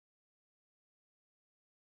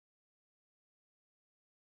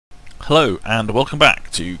Hello and welcome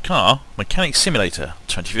back to Car Mechanic Simulator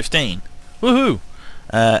 2015. Woohoo!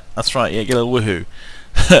 That's right, yeah, get a little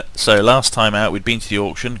woohoo. So last time out we'd been to the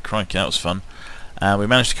auction, crikey that was fun, and we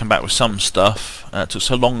managed to come back with some stuff. It took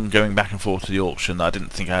so long going back and forth to the auction that I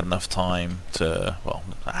didn't think I had enough time to, well,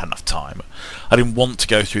 I had enough time, but I didn't want to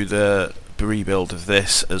go through the rebuild of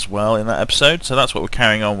this as well in that episode, so that's what we're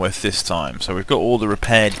carrying on with this time. So we've got all the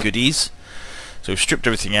repaired goodies. So we've stripped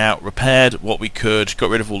everything out, repaired what we could, got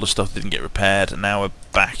rid of all the stuff that didn't get repaired, and now we're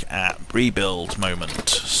back at rebuild moment.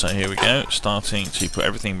 So here we go, starting to put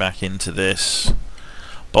everything back into this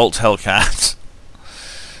Bolt Hellcat.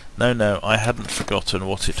 No, I hadn't forgotten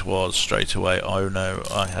what it was straight away. Oh no,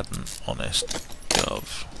 I hadn't, honest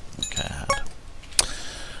gov. Okay, I had.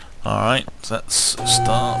 Alright, let's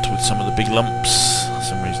start with some of the big lumps. For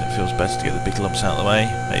some reason it feels better to get the big lumps out of the way.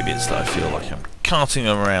 Maybe it's that I feel like I'm carting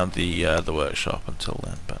them around the workshop until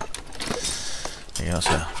then, but I think that's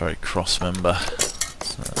a very cross member.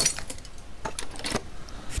 So,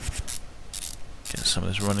 get some of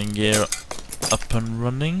this running gear up and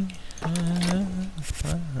running.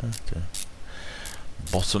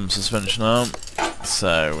 Bottom suspension arm.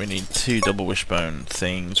 So we need 2 double wishbone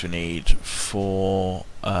things. We need 4.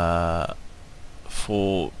 I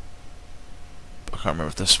can't remember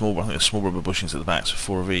if they're small, but I think they're small rubber bushings at the back, so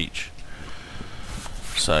 4 of each.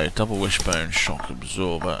 So double wishbone shock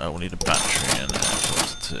absorber. Oh, we'll need a battery in there for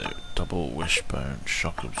us too. Double wishbone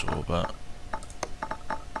shock absorber.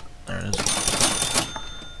 There it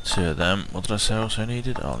is. 2 of them. What did I say I also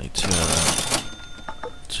needed? I'll need 2 of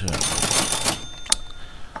them. 2 of them.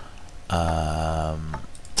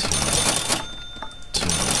 2.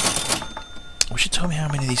 I wish you told me how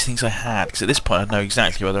many of these things I had, because at this point I'd know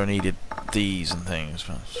exactly whether I needed these and things.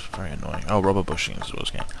 But it's very annoying. Oh, rubber bushings is what I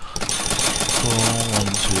was getting. 4, 1,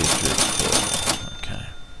 2, 3, 4. Okay.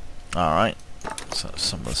 Alright. So that's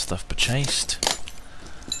some of the stuff purchased.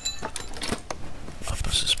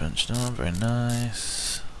 Upper suspension arm, very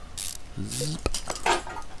nice. Zip.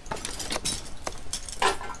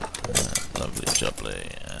 Lovely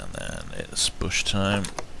jubbly. And then it's bush time.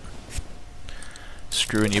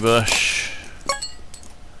 Screw in your bush.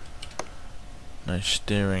 No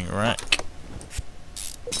steering rack.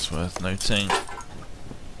 It's worth noting.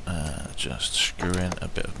 Just screw in a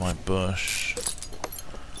bit of my bush.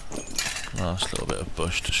 Last little bit of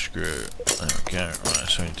bush to screw. There we go. Right,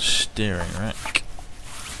 so we need a steering rack.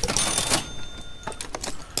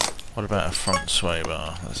 What about a front sway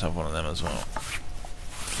bar? Let's have one of them as well.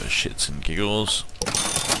 For shits and giggles.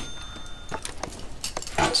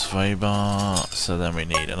 Front sway bar. So then we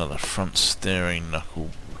need another front steering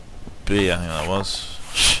knuckle B, I think that was.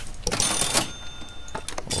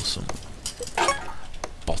 Awesome.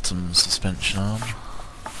 Bottom suspension arm.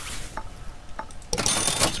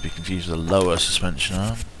 Not to be confused with a lower suspension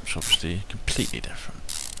arm, which obviously completely different.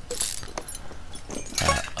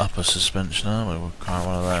 Upper suspension arm, we will require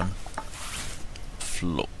one of them.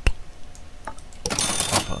 Flop.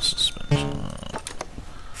 Upper suspension arm.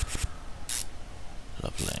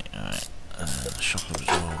 Lovely, alright. Shock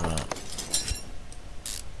absorber.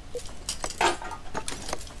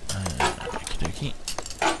 Okie dokie.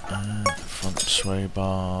 Front sway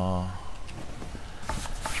bar.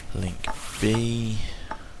 Link B.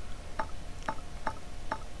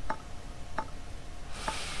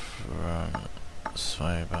 Front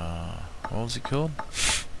sway bar. What was it called?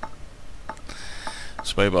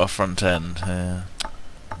 Sway bar front end.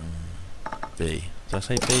 B. Did I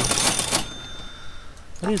say B?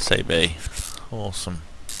 I did say B. Awesome.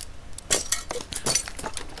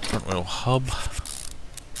 Front wheel hub.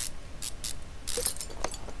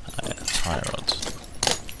 Tire rods.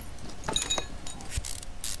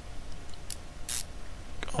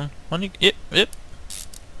 Go on, yep.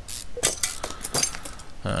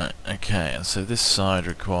 Alright, okay, and so this side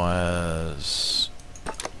requires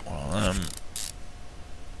one of them,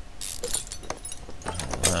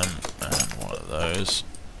 and one of those.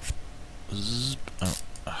 Zip. Oh.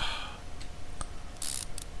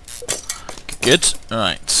 Good.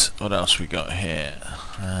 Alright, what else we got here?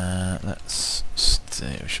 Let's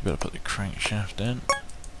see, we should be able to put the crankshaft in.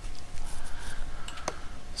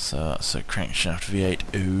 So that's a crankshaft V8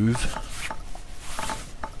 OOV.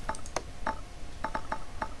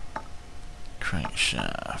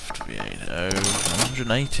 Crankshaft V8 OOV.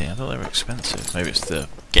 180, I thought they were expensive. Maybe it's the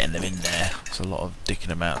getting them in there. It's a lot of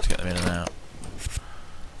dicking about to get them in and out.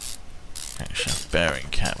 Crankshaft bearing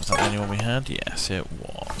cap, was that the only one we had? Yes, it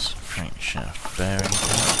was. Crankshaft bearing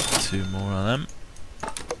cap, 2 more of them.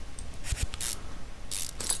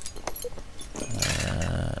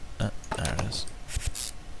 There it is.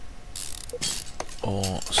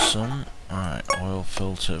 Awesome. Alright, oil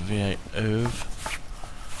filter V8 OV.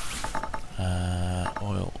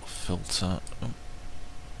 Oil filter. Oh.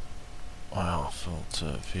 Oil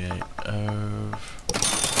filter V8 OV.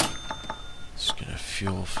 Let's get a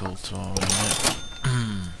fuel filter on it.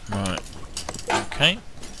 Right. Okay.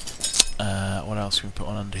 What else can we put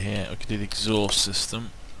on under here? We could do the exhaust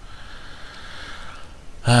system.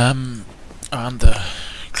 And the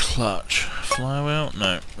clutch. Flywheel?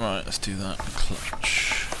 No. Right, let's do that.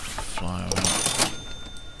 Clutch. Flywheel.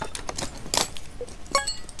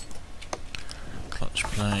 Clutch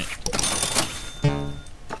plate.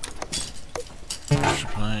 Pressure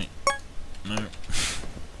plate. No.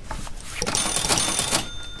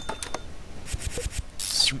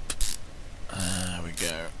 Swoop. There we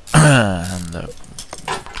go. And the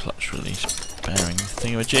clutch release bearing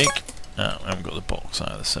thingamajig. Oh, I haven't got the box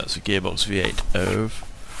either, so it's a gearbox V8 OV.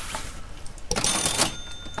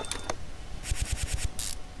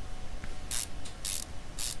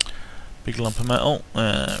 Big lump of metal.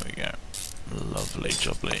 There we go. Lovely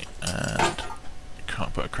jubbly. And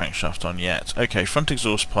can't put a crankshaft on yet. Okay, front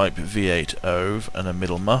exhaust pipe V8 OV and a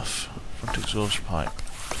middle muff. Front exhaust pipe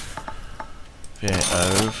V8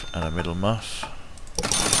 OV and a middle muff.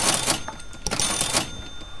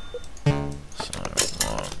 So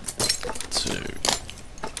 1, 2,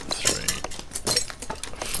 3,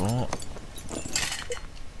 4.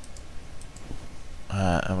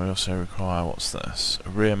 And we also require, what's this? A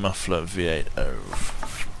rear muffler V8 OV.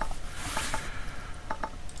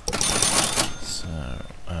 So,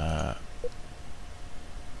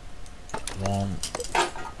 1,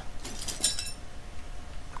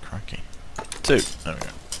 cracky, 2, there we go.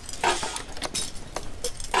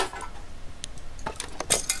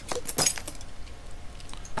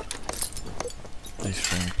 Leaf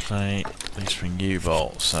spring plate, leaf spring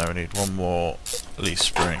U-bolt, so we need one more leaf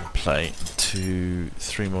spring plate,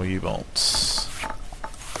 3 more U-bolts.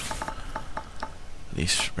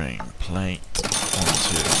 Leaf spring plate, 1, 2,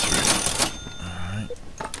 3. Alright.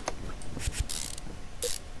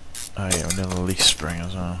 Oh yeah, we need a leaf spring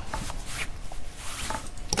as well.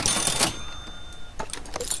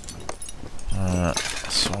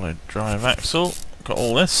 Solid drive axle, got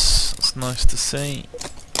all this, that's nice to see.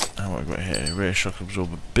 And what have we got here? Rear shock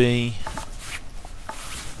absorber B.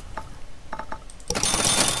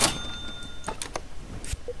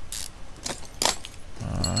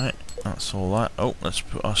 Alright, that's all that. Oh, let's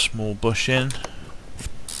put our small bush in.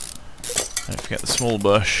 Don't forget the small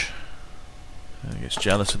bush. It gets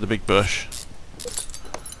jealous of the big bush.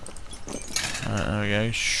 Alright, there we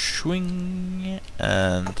go. Swing.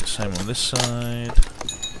 And same on this side.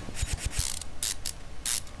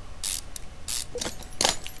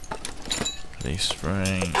 Leaf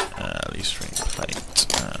spring plate,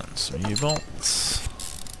 and some U-bolts.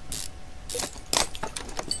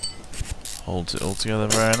 Holds it all together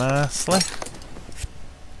very nicely.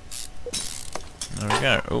 There we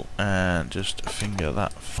go. Oh, and just finger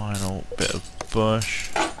that final bit of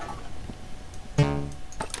bush.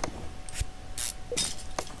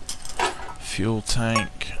 Fuel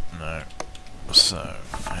tank, no. So,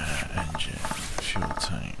 engine, fuel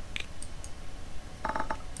tank.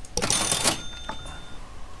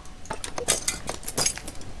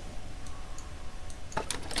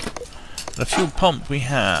 The fuel pump we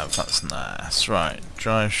have, that's nice. Right,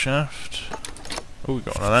 drive shaft. Oh, we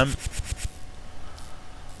got one of them.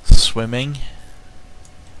 Swimming.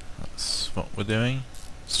 That's what we're doing.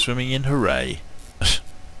 Swimming in hooray.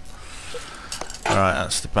 Alright,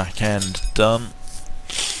 that's the back end done.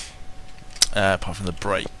 Apart from the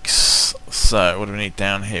brakes. So, what do we need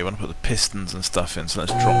down here? We want to put the pistons and stuff in, so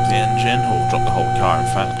let's drop the engine, or drop the whole car in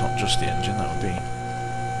fact, not just the engine, that would be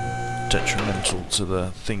detrimental to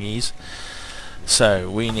the thingies. So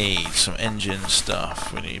we need some engine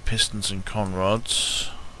stuff. We need pistons and conrods.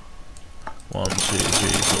 1, 2, 3,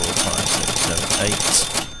 4, 5, 6,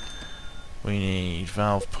 7, 8. We need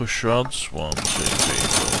valve push rods. 1, 2, 3, 4,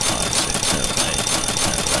 5, 6, 7, 8, 9,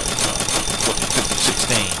 10, 11, 12, 14, 15,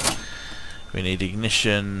 16. We need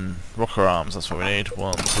ignition rocker arms. That's what we need.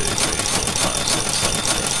 1, 2, 3, 4, 5, 6, 7,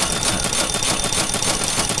 8, 9, 10,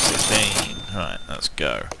 11, 12, 15. Right, let's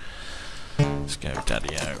go. Let's go,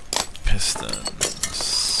 daddy-o.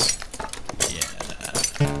 Pistons. Yeah.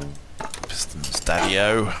 Pistons,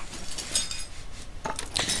 daddy-o.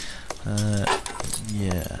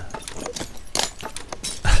 Yeah.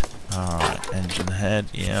 Alright, engine head,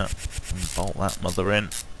 yeah. And bolt that mother in.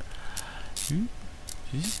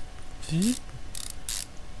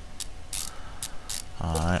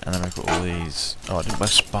 Alright, and then we've got all these. Oh, I didn't buy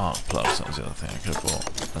spark plugs, that was the other thing I could have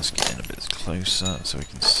bought. Let's get in a bit closer so we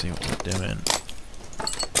can see what we're doing.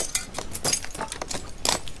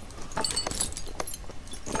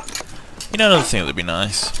 You know, another thing that would be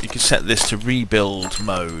nice, you could set this to rebuild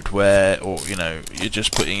mode where, or you know, you're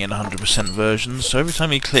just putting in 100% versions. So every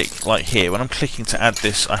time you click, like here, when I'm clicking to add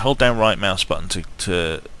this, I hold down right mouse button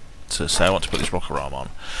to say I want to put this rocker arm on.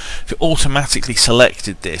 If it automatically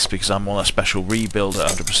selected this because I'm on a special rebuild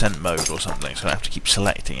at 100% mode or something, so I have to keep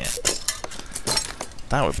selecting it.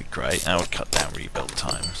 That would be great. That would cut down rebuild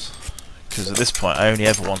times. Because at this point I only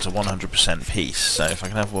ever want a 100% piece, so if I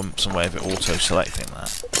can have some way of it auto-selecting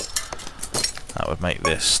that, that would make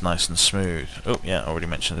this nice and smooth. Oh yeah, I already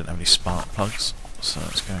mentioned I didn't have any spark plugs, so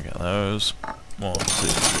let's go and get those. 1, 2, 3,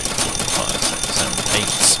 4, 5, 6,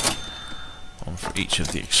 7, 8. One for each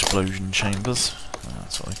of the explosion chambers.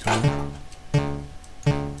 That's what they call them.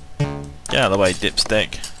 Get out of the way,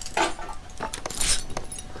 dipstick.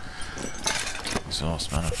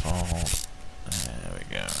 Exhaust manifold. There we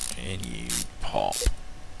go. In you pop.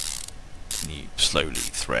 In you slowly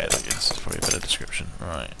thread, I guess. Is probably a better description.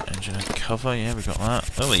 Right. Engine head cover. Yeah, we got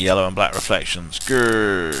that. Oh, the yellow and black reflections.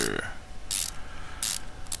 Grrr.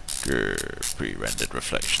 Grrr. Pre-rendered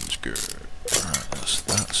reflections. Grrr. Right, that's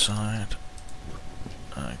that side.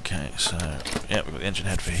 Okay, so yeah, we've got the engine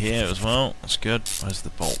head for here as well. That's good. Where's the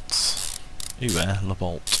bolts? Le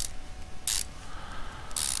bolt.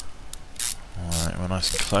 Alright, we're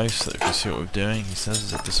nice and close so that we can see what we're doing. He says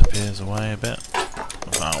as it disappears away a bit.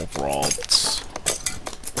 Valve rods.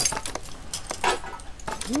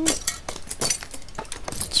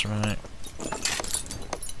 That's right.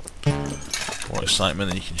 More excitement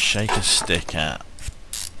than you can shake a stick at,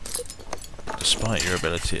 despite your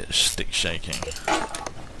ability at stick shaking.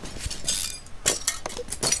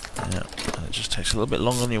 Yeah, and it just takes a little bit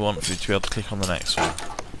longer than you want for you to be able to click on the next one.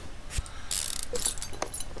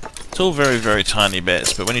 It's all very, very tiny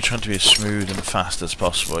bits, but when you're trying to be as smooth and fast as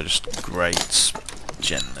possible, it just grates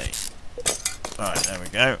gently. Alright, there we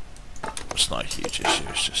go. It's not a huge issue,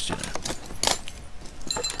 it's just, you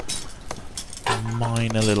know,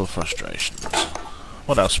 minor little frustrations.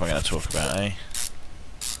 What else am I going to talk about, eh?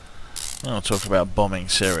 I'll talk about bombing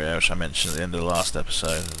Syria, which I mentioned at the end of the last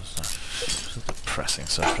episode. It's a depressing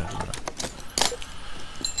subject, isn't it?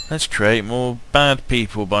 Let's create more bad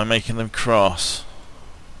people by making them cross.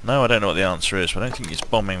 No, I don't know what the answer is, but I don't think it's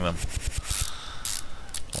bombing them.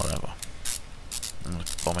 Whatever.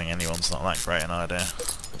 Bombing anyone's not that great an idea.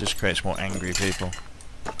 It just creates more angry people.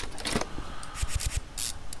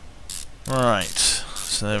 Right,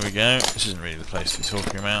 so there we go. This isn't really the place to be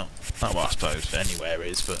talking about. Well, I suppose anywhere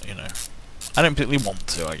is, but you know, I don't particularly want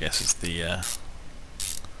to, I guess is the that's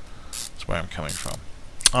where I'm coming from.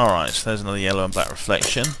 Alright, so there's another yellow and black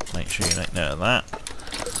reflection. Make sure you make note of that,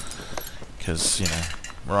 because you know.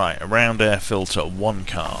 Right, a round air filter, 1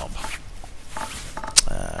 carb.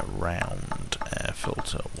 Round air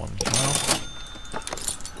filter, 1 carb.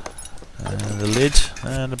 The lid,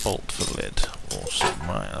 and a bolt for the lid. Awesome.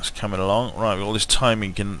 Right, that's coming along. Right, we've got all this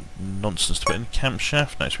timing nonsense to put in.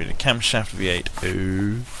 Camshaft. No, it's really a camshaft V8.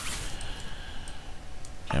 Ooh.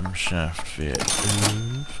 Camshaft V8.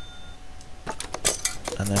 Ooh.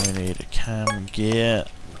 And then we need a cam gear.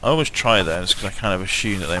 I always try those because I kind of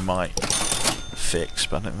assume that they might fix,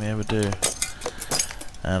 but I don't think they ever do.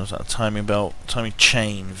 And what's that? Timing belt, timing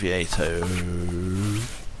chain V8.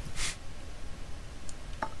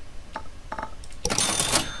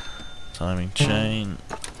 Timing chain.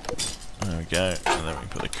 There we go. And then we can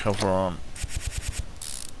put the cover on.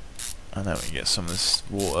 And then we can get some of this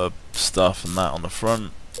water stuff and that on the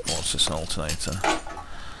front. What's this? An alternator.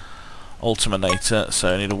 Alternator.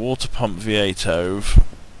 So I need a water pump V8 ove.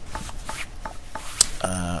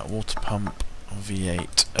 Water pump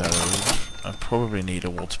V8 ove. I probably need a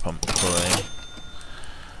water pump pulley.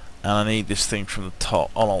 And I need this thing from the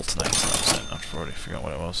top on alternator. That's it. I've already forgot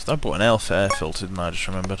what it was. I bought an air filter, didn't I? I just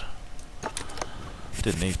remembered.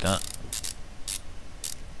 Didn't need that.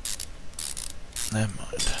 Never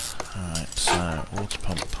mind. Alright, so water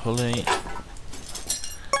pump pulley.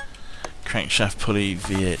 Crankshaft pulley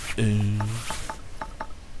V8 ove.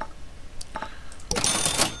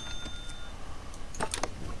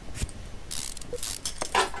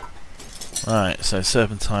 Right, so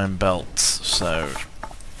serpentine belts, so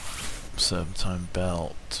serpentine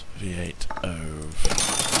belt, V8 ove.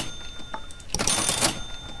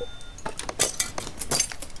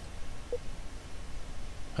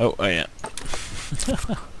 Oh yeah.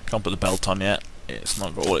 Can't put the belt on yet. It's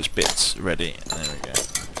not got all its bits ready. There we go.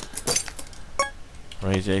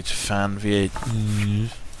 Radiator fan V8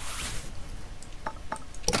 ove.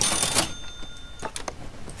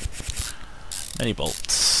 Many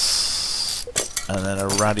bolts. And then a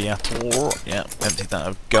radiator, yeah, emptied that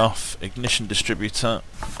of guff, ignition distributor,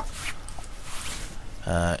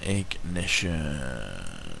 ignition,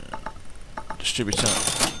 distributor,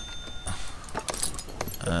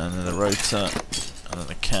 and then the rotor, and then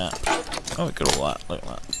the cap. Oh, we got all that. Look at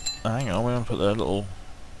that. Oh, hang on, we want to put the little.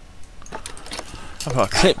 I've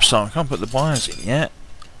got a clips on. I can't put the wires in yet.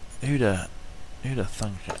 Who'da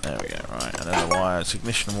thunk it? There we go. Right, and then the wires,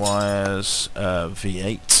 ignition wires,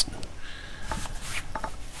 V8.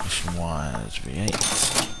 Ignition wires,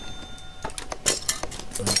 V8.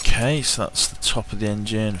 Okay, so that's the top of the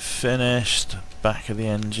engine finished, back of the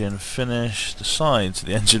engine finished, the sides of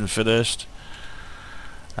the engine finished.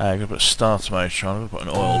 I'm going to put a starter motor on, I'm going to put an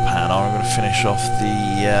oil pan on, I'm going to finish off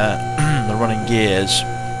the the running gears.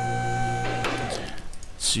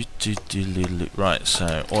 Right,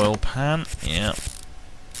 so oil pan, yeah.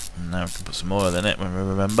 Now we can put some oil in it when we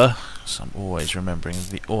remember. So I'm always remembering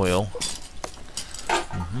the oil.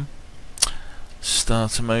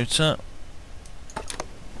 Starter motor.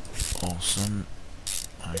 Awesome.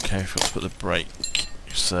 Okay, we've got to put the brake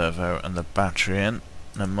servo and the battery in.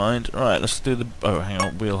 Never mind. Right, let's do the. Oh, hang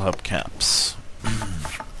on. Wheel hub caps.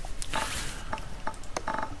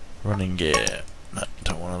 Running gear. No,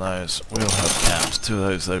 don't want one of those. Wheel hub caps. 2 of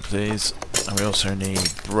those, though, please. And we also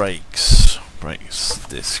need brakes. Brakes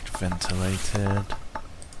disc ventilated.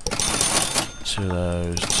 2 of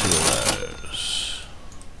those. 2 of those.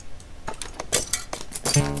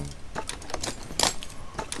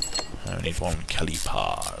 I need 1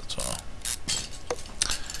 caliper as well.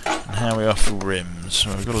 And how are we off for rims?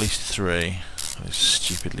 Well, we've got at least 3. Those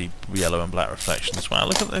stupidly yellow and black reflections. Wow,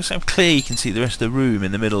 look at those, how clear you can see the rest of the room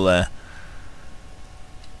in the middle there.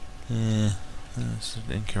 Yeah, that's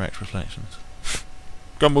incorrect reflections.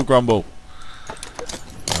 Grumble, grumble.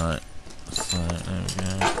 Right, so there we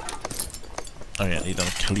go. Oh yeah, need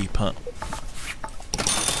another caliper.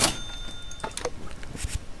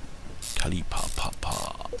 Caliper,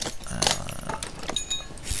 papa.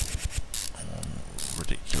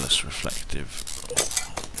 Ridiculous reflective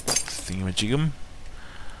thingamajigum.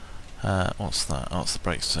 What's that? Oh, it's the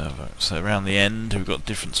brake servo. So around the end we've got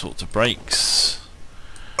different sorts of brakes.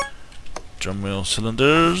 Drum wheel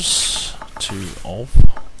cylinders, 2 of.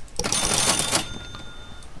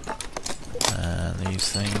 And these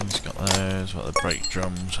things, got those. What are the brake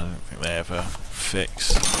drums? I don't think they ever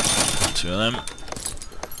fix. 2 of them.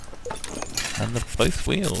 And both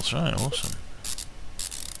wheels, right, awesome.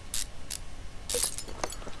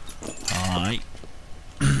 Alright.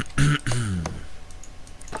 There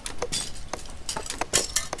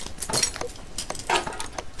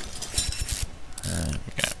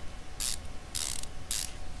we go.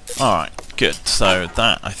 Alright, good. So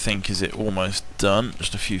that, I think, is it almost done.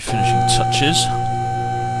 Just a few finishing touches.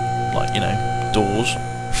 Like, you know, doors.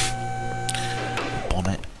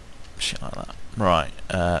 Bonnet. Shit like that. Right,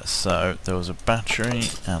 so there was a battery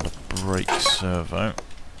and a brake servo.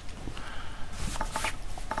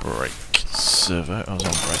 Brake servo. I was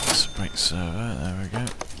on brakes. Brake servo. There we go.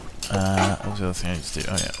 What was the other thing I need to do?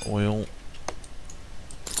 Oh yeah, oil.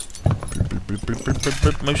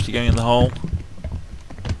 Mostly going in the hole.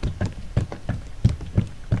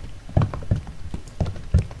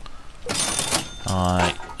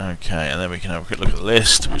 Alright, okay, and then we can have a quick look at the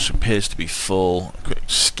list, which appears to be full. A quick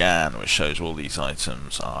scan, which shows all these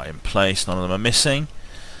items are in place, none of them are missing.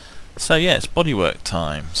 So yeah, it's bodywork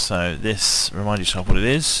time. So this, remind yourself what it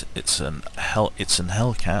is. It's an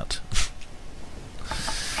Hellcat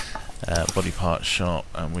body part shop,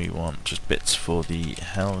 and we want just bits for the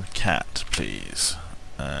Hellcat, please.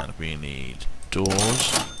 And we need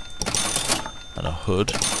doors and a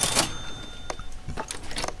hood.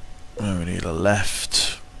 And we need a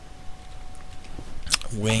left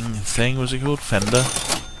wing thing. What's it called? Fender.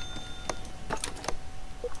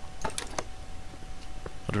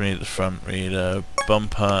 What do we need at the front? We need a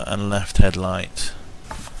bumper and left headlight.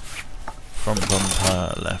 Front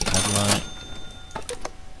bumper, left headlight.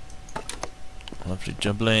 Lovely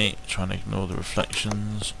jubbly. Trying to ignore the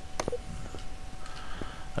reflections.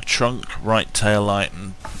 A trunk, right tail light,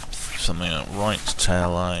 and something like right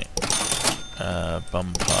tail light,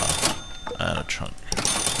 bumper, and a trunk.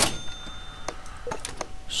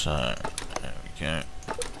 So there we go.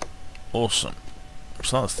 Awesome.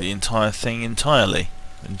 So that's the entire thing entirely.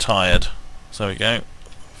 Entired. So there we go.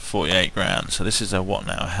 48 grand. So this is a what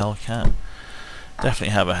now? A Hellcat?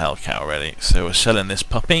 Definitely have a Hellcat already. So we're selling this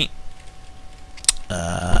puppy.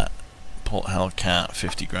 Bolt Hellcat,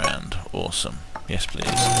 50 grand. Awesome. Yes, please.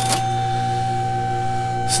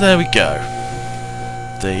 So there we go.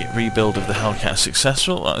 The rebuild of the Hellcat is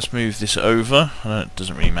successful. Let's move this over. I know it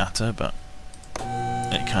doesn't really matter, but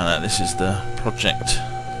it kind of. This is the project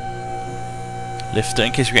lifter.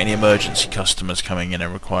 In case we get any emergency customers coming in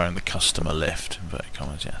and requiring the customer lift. Inverted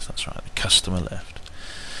commas, yes, that's right. The customer lift.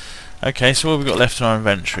 Okay, so what have we got left in our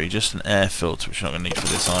inventory? Just an air filter, which we're not going to need for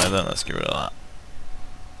this either. Let's get rid of that.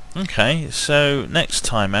 Okay, so next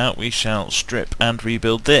time out we shall strip and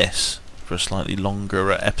rebuild this for a slightly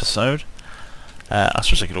longer episode. I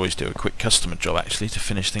suppose I could always do a quick customer job actually to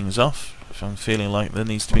finish things off if I'm feeling like there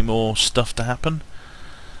needs to be more stuff to happen.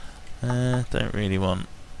 Don't really want...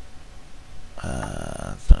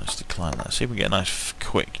 let's decline that. See if we get a nice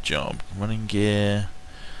quick job. Running gear...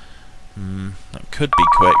 that could be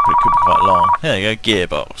quick, but it could be quite long. There you go,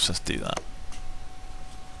 gearbox. Let's do that.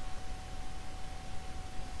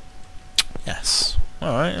 Yes.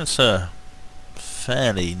 Alright, it's a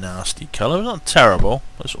fairly nasty colour. It's not terrible.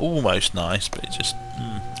 It's almost nice, but it's just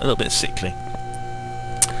a little bit sickly.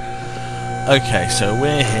 Okay, so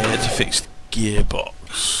we're here to fix the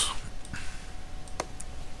gearbox.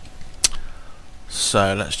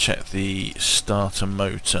 So let's check the starter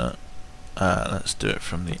motor. Let's do it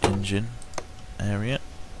from the engine area.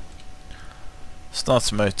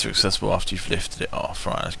 Starter motor accessible after you've lifted it off.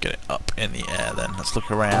 Right, let's get it up in the air then. Let's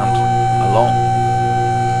look around along.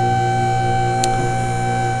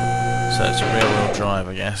 So it's a rear-wheel drive,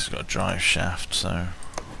 I guess. It's got a drive shaft, so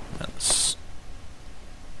let's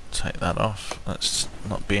take that off. Let's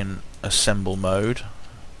not be in assemble mode.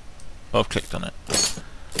 Oh, I've clicked on it.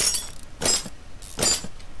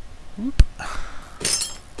 Whoop.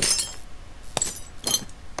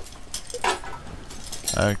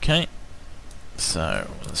 Okay. So,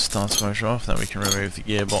 let's start the motor off, then we can remove the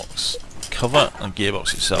gearbox cover, and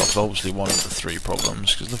gearbox itself is obviously one of the three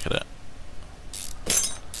problems, because look at it.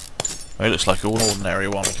 Well, it looks like an ordinary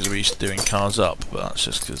one because we're used to doing cars up, but that's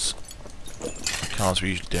just because the cars we're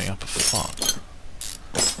usually doing up are fucked.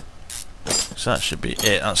 So that should be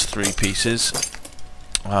it, that's 3 pieces.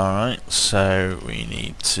 Alright, so we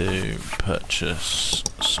need to purchase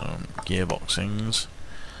some gearboxings.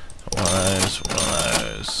 One of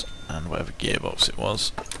those, and whatever gearbox it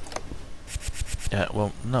was. Yeah,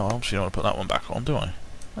 well, no, I obviously don't want to put that one back on, do I?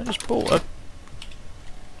 I just bought a...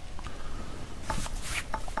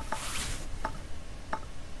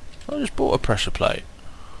 pressure plate.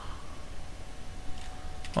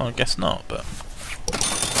 Well, I guess not, but...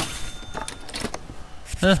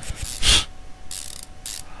 I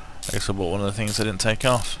guess I bought one of the things I didn't take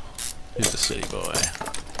off. Who's the silly boy?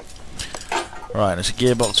 Right, it's a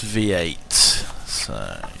gearbox V8. So,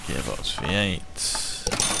 gearbox V8.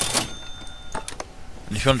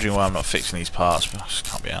 And if you're wondering why I'm not fixing these parts, I just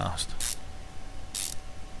can't be arsed.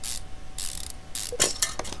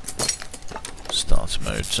 Starter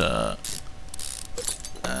motor.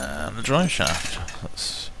 And the drive shaft.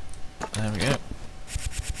 There we go.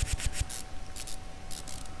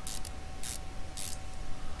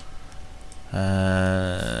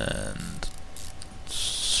 And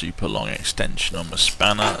super long extension on the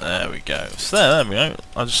spanner. There we go. So there we go.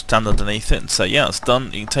 I'll just stand underneath it and say, yeah, it's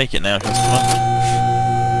done. You can take it now, customer.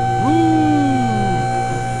 Woo!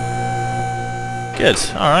 Good.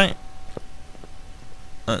 Alright.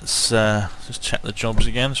 Let's just check the jobs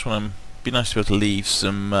again. Just want to be nice to be able to leave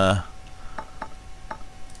some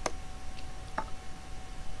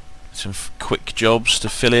quick jobs to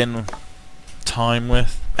fill in time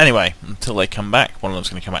with. Anyway, until they come back, one of them's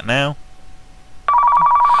going to come back now.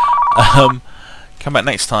 Come back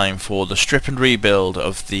next time for the strip and rebuild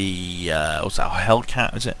of the what's that,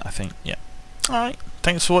 Hellcat, is it? I think, yeah. Alright,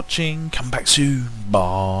 thanks for watching, come back soon,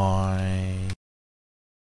 bye.